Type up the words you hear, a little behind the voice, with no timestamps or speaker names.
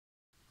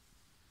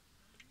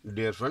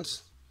Dear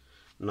friends,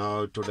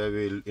 now today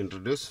we will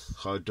introduce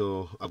how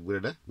to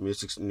upgrade a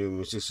new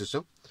music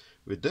system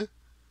with the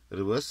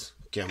reverse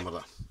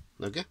camera.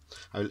 Okay,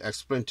 I will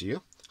explain to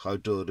you how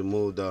to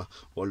remove the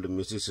old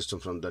music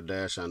system from the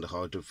dash and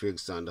how to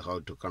fix and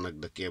how to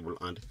connect the cable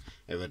and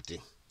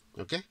everything.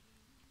 Okay,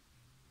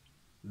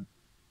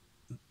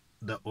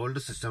 the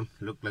old system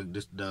look like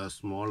this, the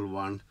small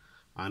one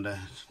and a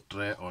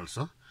tray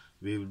also.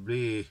 We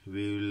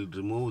will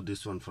remove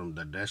this one from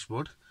the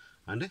dashboard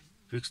and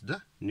fix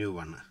the new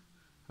one.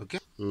 Okay,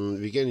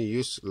 we can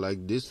use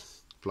like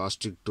this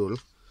plastic tool.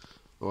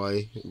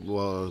 Why?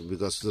 Well,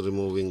 because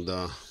removing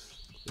the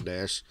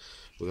dash,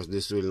 because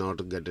this will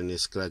not get any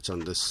scratch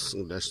on this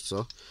dash,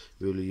 so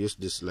we will use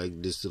this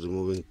like this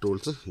removing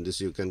tools. This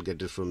you can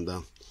get it from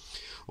the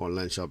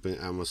online shopping,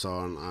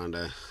 Amazon and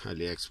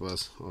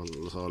AliExpress,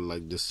 all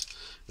like this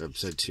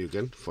websites you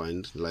can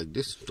find like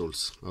this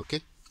tools.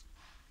 Okay,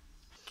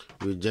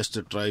 we just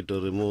try to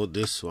remove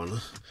this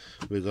one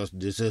because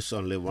this is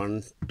only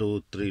 1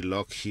 2 3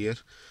 lock here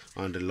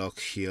and lock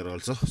here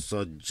also,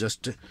 so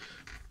just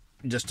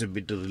a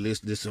bit to release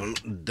this one,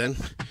 then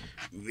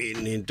we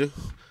need to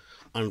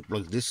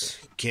unplug this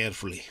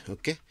carefully.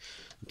 Okay,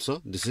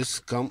 so this is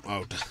come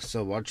out.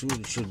 So what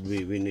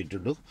we need to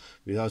do,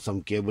 we have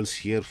some cables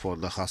here for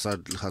the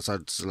hazard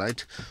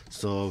light,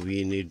 so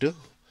we need to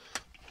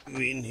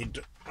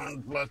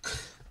unplug.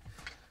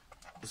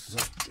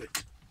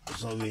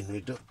 So we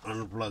need to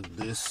unplug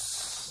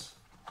this.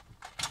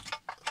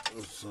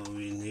 So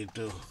we need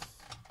to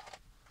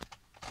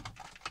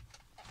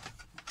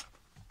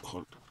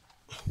hold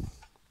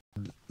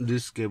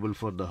this cable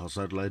for the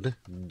hazard light.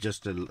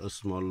 Just a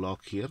small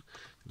lock here,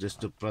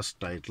 just to press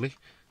tightly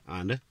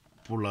and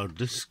pull out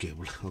this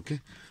cable. Okay,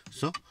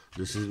 so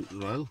this is,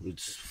 well,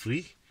 it's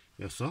free.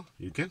 Yeah, so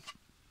you can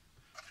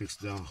fix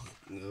the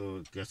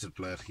cassette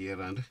player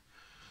here and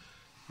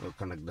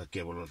connect the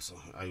cable also.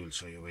 I will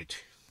show you.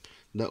 Wait.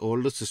 The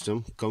older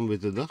system come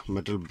with the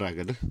metal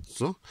bracket,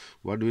 so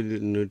what we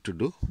need to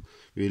do,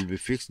 we will be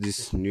fix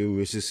this new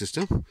music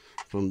system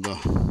from the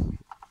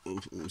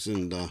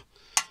in the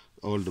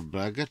old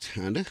bracket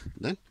and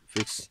then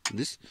fix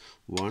this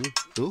 1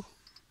 2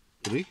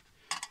 3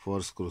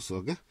 4 screws.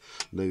 Okay,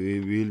 then we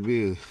will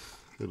be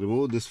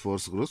remove this 4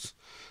 screws,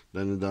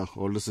 then the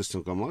old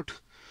system come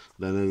out,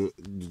 then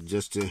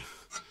just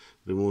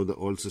remove the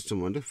old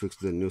system and fix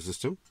the new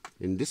system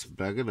in this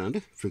bracket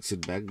and fix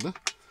it back the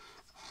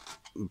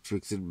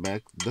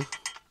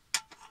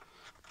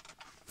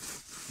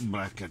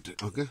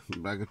bracket. Okay,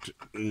 bracket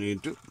you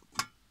need to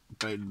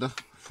tight the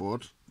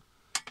 4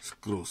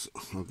 screws.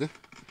 Okay,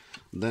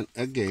 then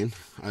again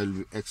I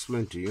will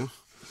explain to you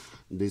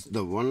this,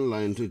 the one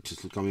line which is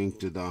coming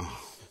to the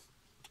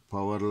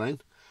power line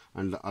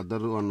and the other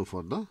one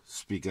for the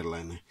speaker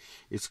line.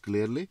 It's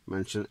clearly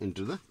mentioned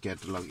into the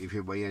catalog. If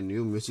you buy a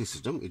new music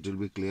system, it will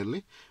be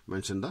clearly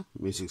mentioned the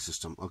music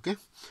system. Okay,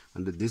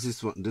 and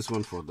this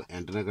one for the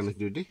antenna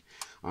connectivity,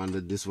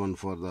 and this one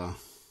for the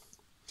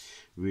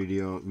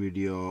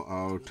video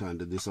out,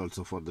 and this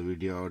also for the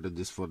video out,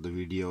 this for the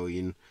video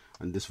in,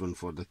 and this one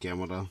for the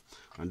camera,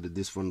 and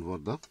this one for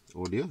the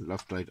audio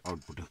left right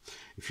output.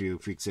 If you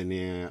fix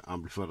any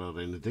amplifier or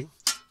anything,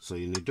 so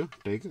you need to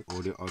take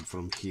audio out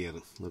from here.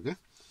 Okay,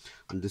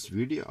 and this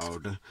video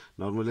out,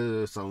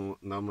 normally some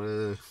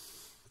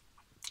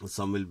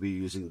will be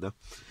using the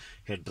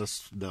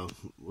headrest, the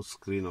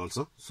screen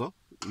also, so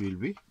we will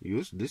be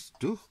use this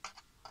to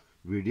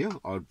video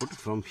output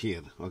from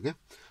here. Okay,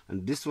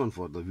 and this one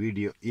for the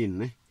video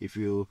in, if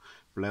you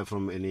play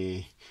from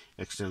any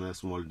external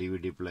small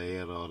DVD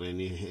player or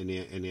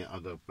any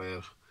other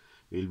player,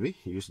 will be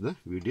use the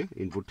video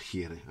input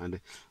here. And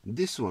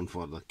this one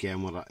for the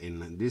camera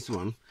in, this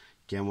one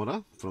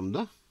camera from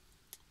the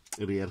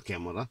rear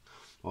camera,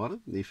 or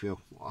if you,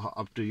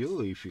 up to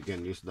you, if you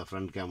can use the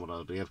front camera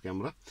or rear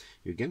camera,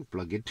 you can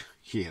plug it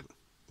here.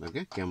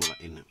 Okay, camera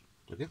in.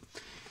 Okay,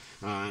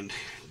 and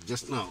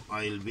just now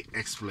I will be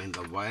explain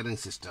the wiring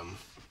system.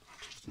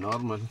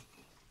 Normal,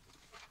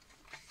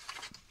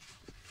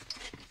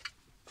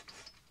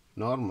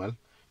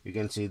 you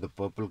can see the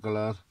purple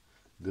color,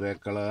 gray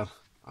color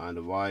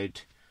and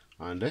white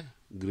and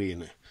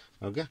green.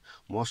 Okay,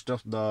 most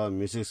of the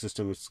music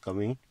system is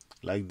coming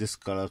like this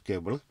color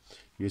cable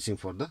using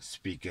for the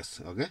speakers.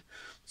 Okay,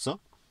 so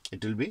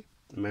it will be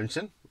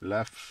mentioned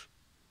left,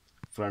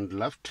 front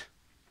right,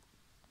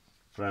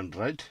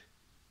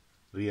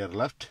 rear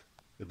left,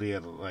 rear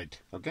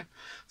right. Okay,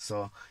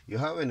 so you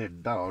have any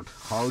doubt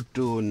how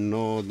to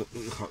know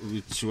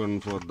which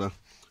one for the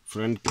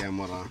front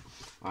camera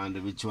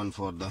and which one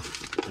for the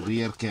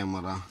rear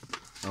camera?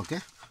 Okay,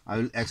 I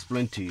will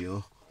explain to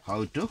you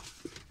how to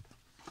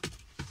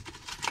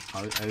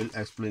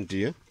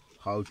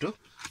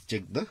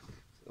check the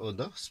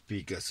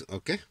speakers.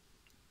 Okay,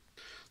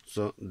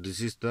 so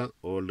this is the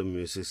old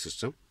music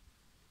system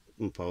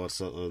power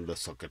the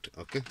socket.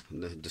 Okay,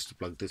 just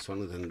plug this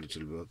one, then it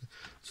will be okay.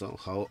 So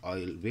how I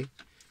will be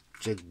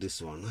check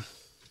this one,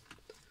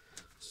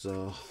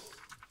 so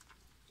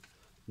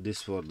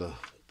this for the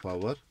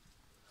power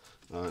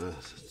I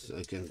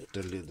can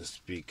tell you the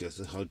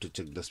speakers, how to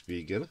check the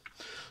speaker.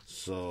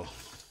 So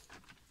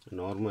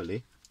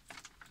normally,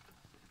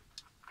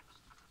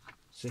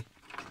 see,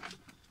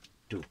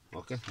 2,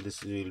 okay,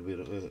 this will be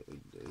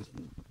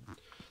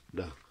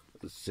the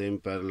same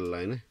parallel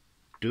line,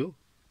 2,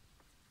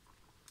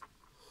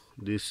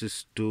 this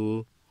is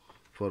 2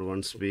 for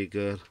one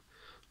speaker,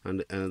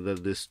 and another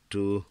this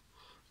 2,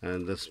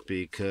 another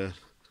speaker,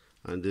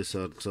 and this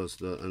also is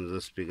the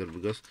another speaker,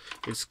 because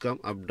it's come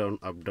up down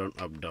up down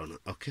up down.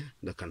 Okay,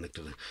 the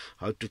connector.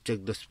 How to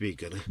check the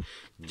speaker?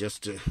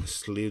 Just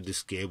sleeve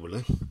this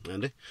cable,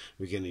 and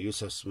we can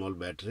use a small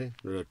battery,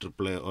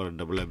 AAA or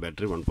AA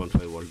battery,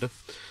 1.5 volt.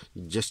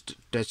 Just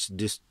touch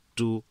these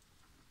 2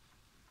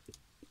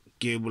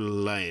 cable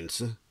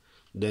lines,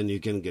 then you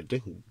can get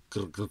a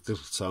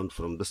sound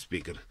from the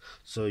speaker.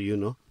 So you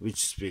know which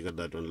speaker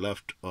that one,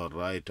 left or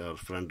right or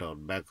front or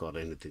back or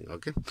anything.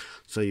 Okay,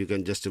 so you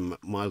can just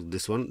mark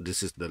this one.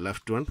 This is the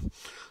left one,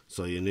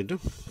 so you need to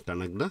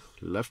connect the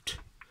left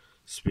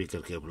speaker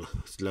cable,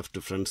 left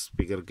front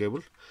speaker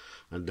cable,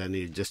 and then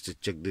you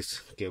just check this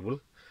cable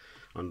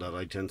on the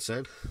right hand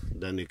side.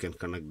 Then you can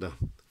connect the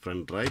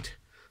front right,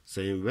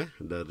 same way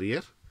the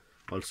rear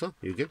also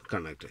you can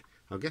connect it.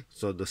 Okay,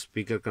 so the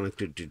speaker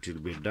connectivity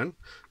will be done.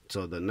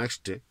 So the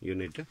next you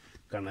need to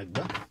connect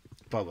the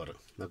power.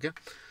 Okay,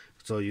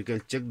 so you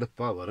can check the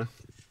power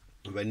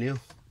when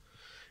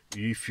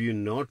if you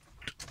not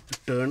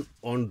turn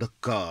on the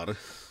car,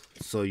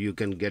 so you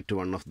can get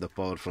one of the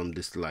power from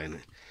this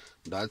line.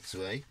 That's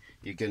why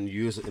you can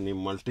use any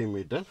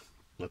multimeter.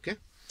 Okay,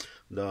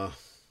 the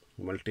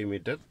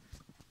multimeter.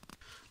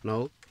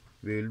 Now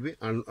we will be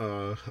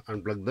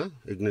unplug the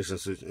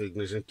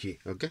ignition key.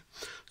 Okay,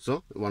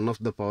 so one of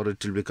the power,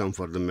 it will become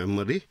for the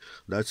memory,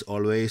 that's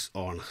always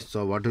on.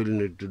 So what we will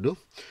need to do,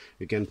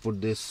 you can put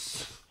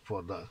this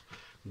for the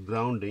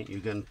grounding, you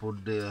can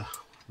put the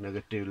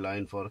negative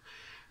line for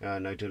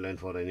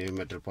any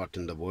metal part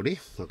in the body.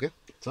 Okay,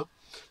 so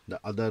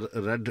the other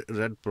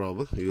red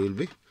probe, you will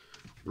be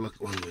look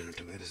 1 minute,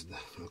 where is the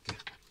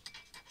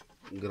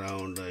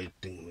ground? I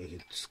think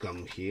it's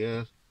come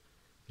here.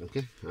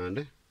 Okay,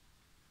 and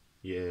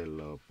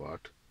yellow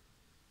part,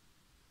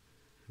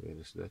 where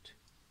is that?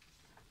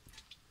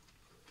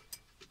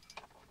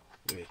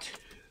 Wait,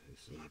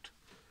 it's not.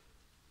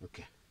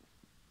 Okay,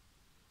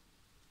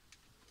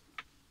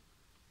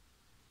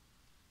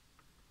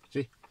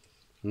 see,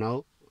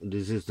 now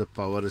this is the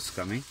power is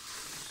coming.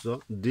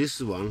 So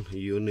this one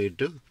you need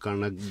to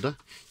connect the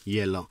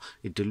yellow,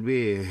 it will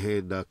be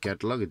the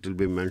catalog, it will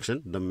be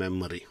mentioned the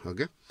memory.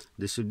 Okay,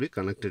 this will be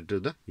connected to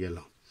the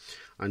yellow,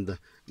 and the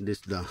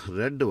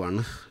red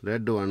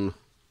one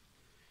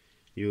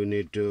you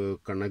need to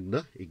connect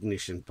the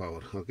ignition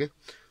power. Okay,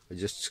 I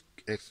just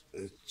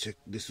check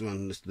this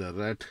one is the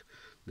red,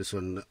 this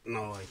one.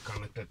 Now I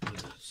connected to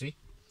the, see,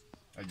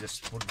 I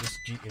just put this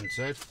key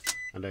inside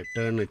and I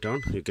turn it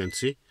on. You can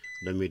see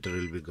the meter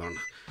will be gone.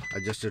 I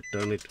just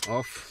turn it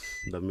off,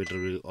 the meter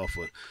will off.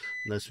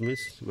 That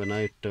means when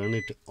I turn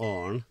it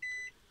on,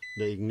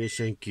 the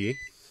ignition key,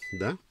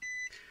 the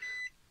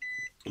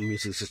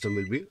music system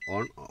will be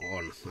on,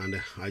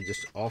 and I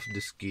just off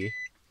this key,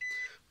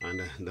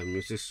 and the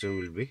music system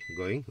will be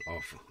going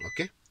off.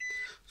 Okay,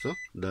 so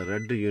the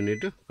red you need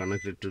to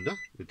connect it to the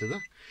with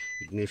the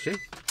ignition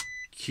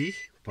key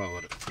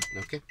power.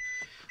 Okay,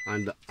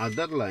 and the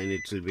other line,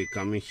 it will be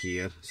coming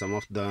here. Some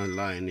of the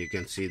line you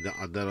can see the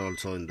other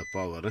also in the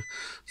power,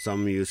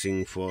 some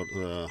using for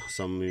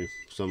some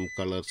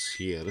colors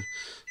here,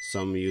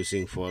 some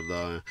using for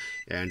the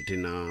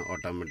antenna,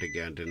 automatic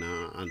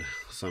antenna, and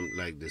some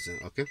like this.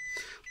 Okay,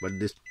 but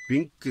this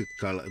pink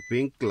color,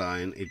 pink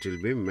line, it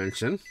will be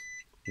mentioned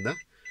the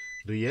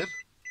rear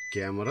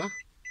camera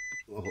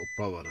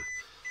power.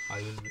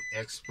 I will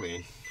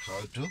explain how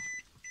to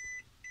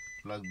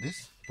plug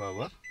this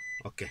power.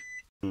 Okay,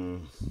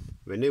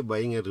 when you're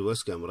buying a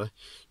reverse camera,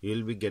 you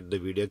will be get the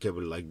video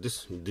cable like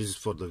this. This is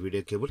for the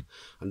video cable,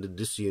 and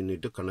this you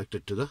need to connect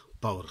it to the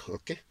power.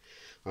 Okay,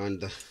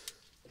 and the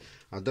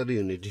other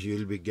unit you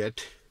will be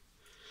get,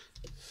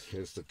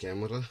 here's the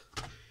camera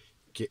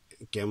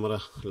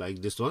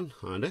like this one,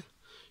 and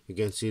you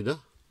can see the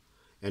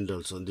end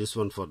also. This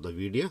one for the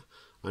video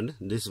and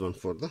this one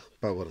for the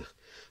power,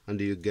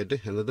 and you get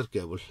another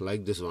cable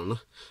like this one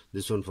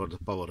for the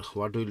power.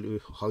 What will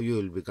you, how you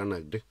will be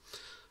connected?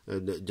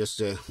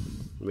 Just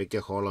make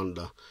a hole on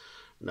the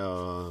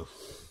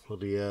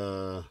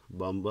rear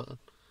bumper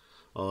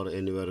or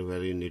anywhere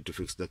where you need to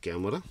fix the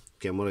camera.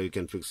 You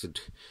can fix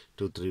it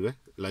 2-3 way.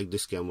 Like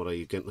this camera,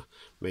 you can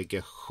make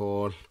a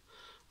hole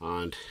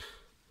and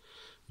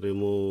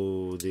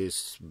remove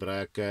this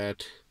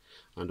bracket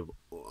and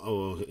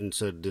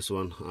insert this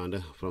one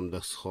and from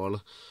this hole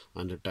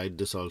and tight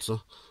this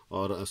also.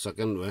 Or a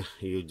second way,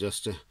 you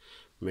just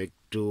make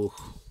two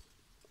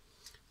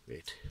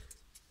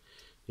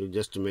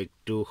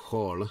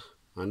hole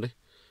and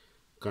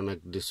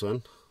connect this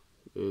one,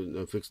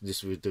 fix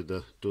this with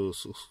the 2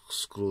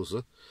 screws,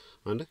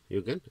 and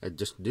you can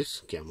adjust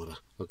this camera.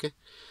 Okay,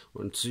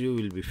 once you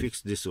will be fix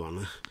this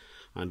one,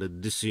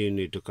 and this you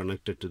need to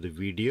connect it to the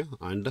video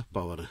and the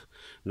power.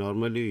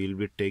 Normally you will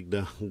be take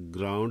the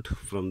ground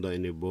from the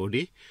any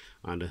body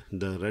and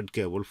the red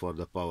cable for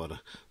the power.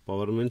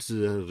 Power means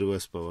the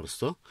reverse power,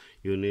 so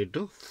you need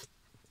to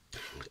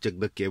check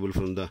the cable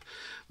from the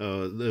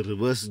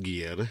reverse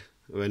gear.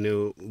 When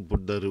you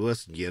put the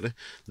reverse gear,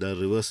 the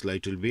reverse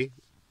light will be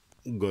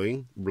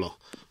going blue.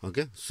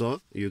 Okay,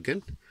 so you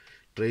can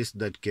trace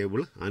that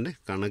cable and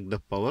connect the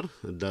power,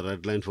 the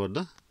red line for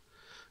the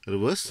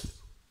reverse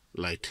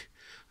light,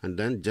 and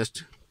then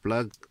just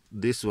plug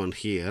this one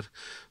here.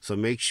 So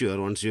make sure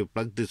once you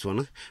plug this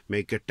one,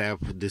 make a tap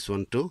this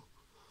one to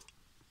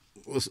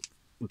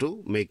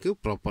make a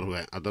proper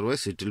way,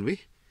 otherwise it will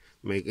be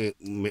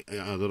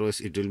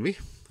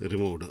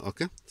removed.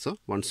 Okay, so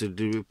once it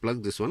will be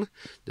plug this one,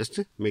 just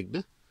make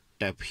the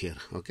tap here.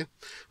 Okay,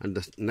 and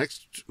the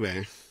next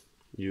way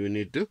you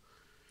need to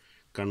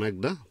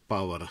connect the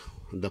power.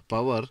 The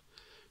power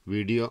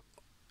video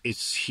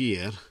is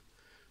here,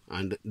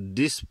 and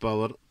this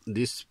power,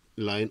 this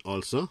line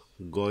also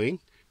going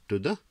to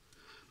the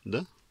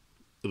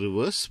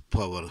reverse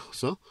power.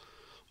 So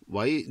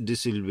why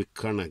this will be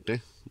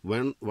connected?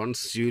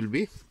 Once you will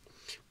be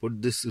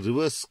put this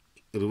reverse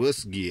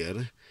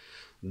gear,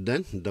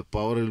 then the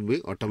power will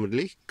be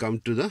automatically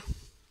come to the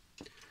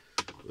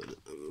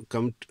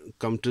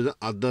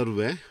other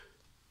way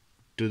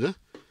to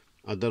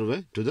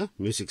the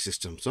music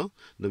system. So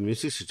the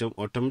music system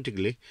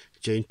automatically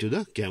change to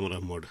the camera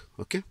mode.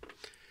 Okay,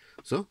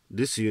 so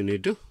this you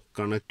need to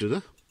connect to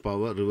the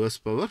power, reverse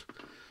power,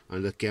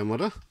 and the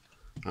camera.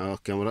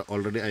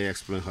 Already I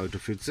explained how to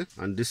fix it.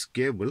 And this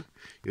cable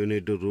you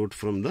need to route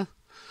from the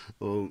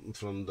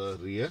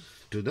rear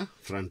to the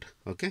front.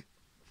 Okay,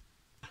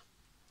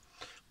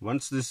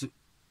 once this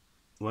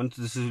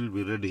will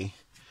be ready,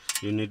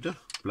 you need to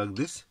plug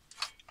this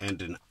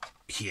antenna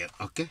here.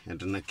 Okay,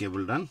 antenna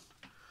cable done,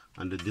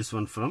 and this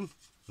one from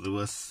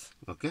reverse.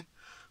 Okay,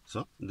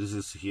 so this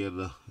is here,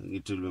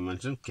 it will be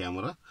mentioned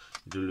camera,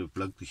 it will be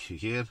plugged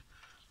here,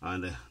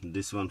 and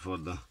this one for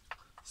the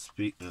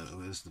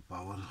where's the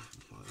power?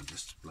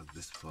 Just plug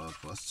this power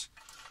first,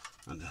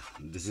 and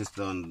this is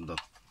the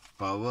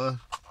power.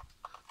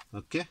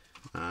 Okay,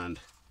 and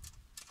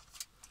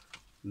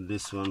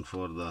this one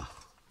for the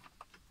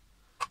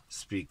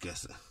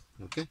speakers.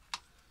 Okay,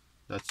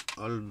 that's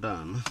all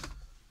done.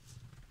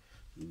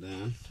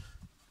 Then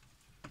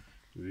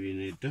we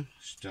need to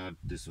start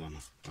this one.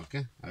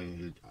 Okay, I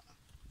will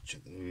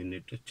check. We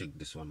need to check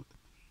this one.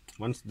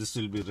 Once this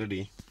will be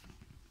ready,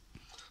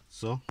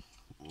 so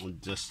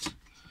just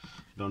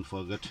don't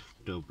forget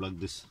to plug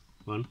this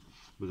one,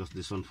 because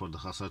this one for the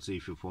hazard.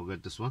 If you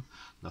forget this one,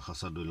 the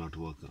hazard will not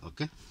work.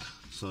 Okay,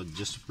 so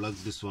just plug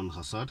this one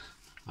hazard,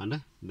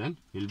 and then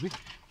we'll be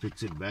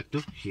fix it back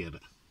to here.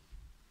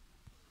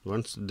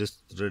 Once this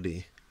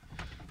ready,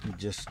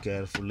 just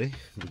carefully,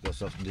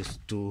 because of these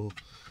two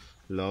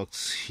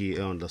locks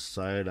here on the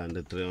side and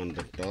the three on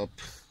the top,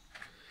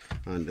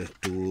 and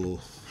two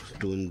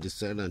on this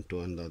side and two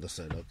on the other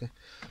side. Okay,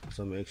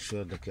 so make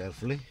sure that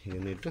carefully you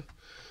need to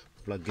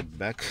plug it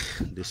back,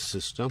 this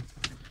system,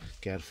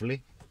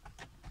 carefully.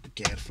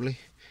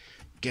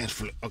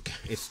 Okay,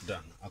 it's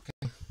done.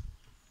 Okay,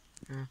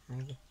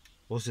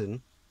 what's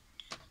in?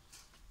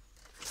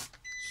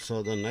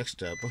 So the next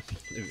step,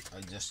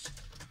 I just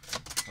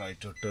try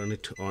to turn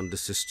it on the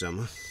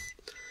system.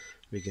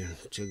 We can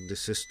check the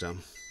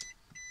system,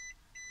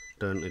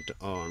 turn it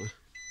on.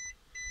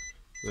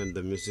 When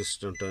the music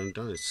system turn it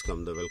on, it's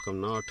come the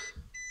welcome note,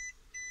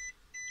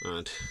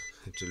 and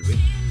it will be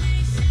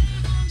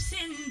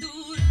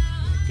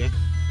okay.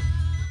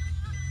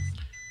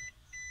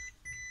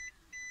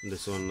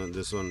 This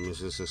one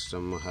music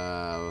system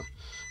have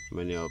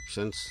many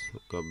options.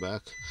 Go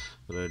back,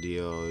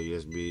 radio,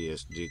 USB,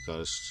 SD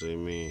card,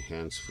 streaming,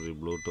 hands-free,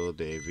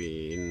 Bluetooth, AV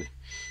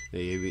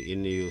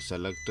in you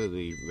select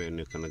when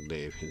you connect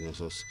the AV.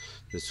 So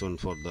this one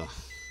for the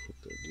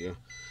radio,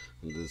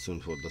 this one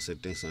for the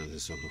settings, and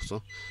this one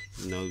also.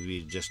 Now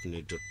we just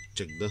need to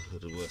check the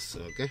reverse.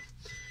 Okay,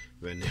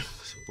 when you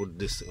put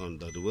this on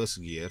the reverse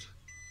gear,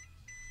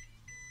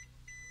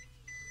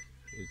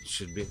 it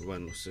should be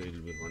one. So it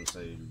will be once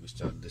I will be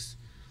start this.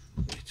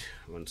 Wait,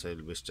 once I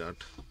will be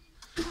start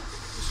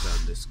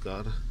this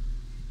car.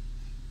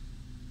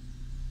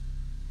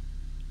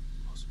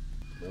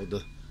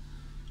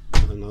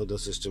 Now the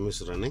system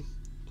is running.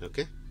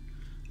 Okay,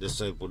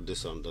 just I put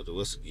this on the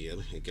reverse gear,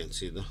 you can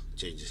see the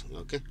changes.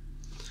 Okay,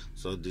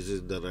 so this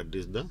is the red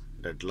is the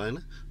red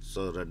line,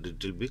 so red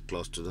it will be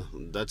close to the,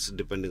 that's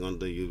depending on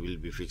the, you will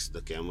be fix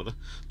the camera,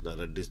 the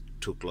red is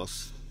too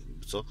close,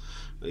 so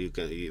you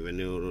can, when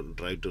you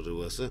try to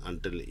reverse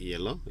until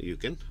yellow you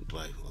can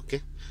drive.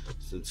 Okay,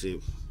 so see,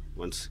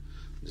 once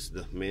this is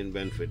the main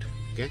benefit.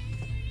 Okay,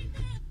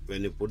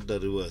 when you put the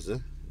reverse,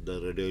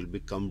 the radio will be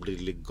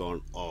completely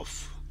gone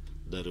off,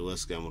 the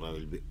reverse camera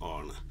will be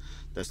on.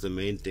 That's the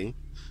main thing,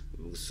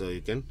 so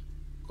you can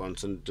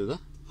concentrate to the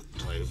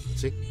drive.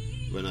 See,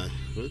 when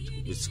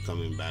it's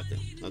coming back.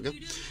 Okay,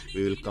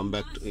 we will come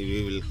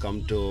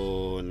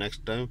to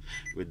next time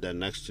with the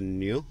next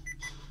new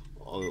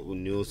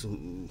news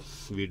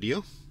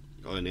video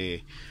or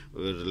any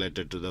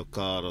related to the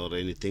car or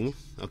anything.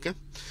 Okay,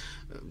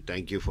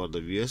 thank you for the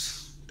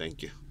viewers.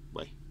 Thank you.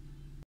 Bye.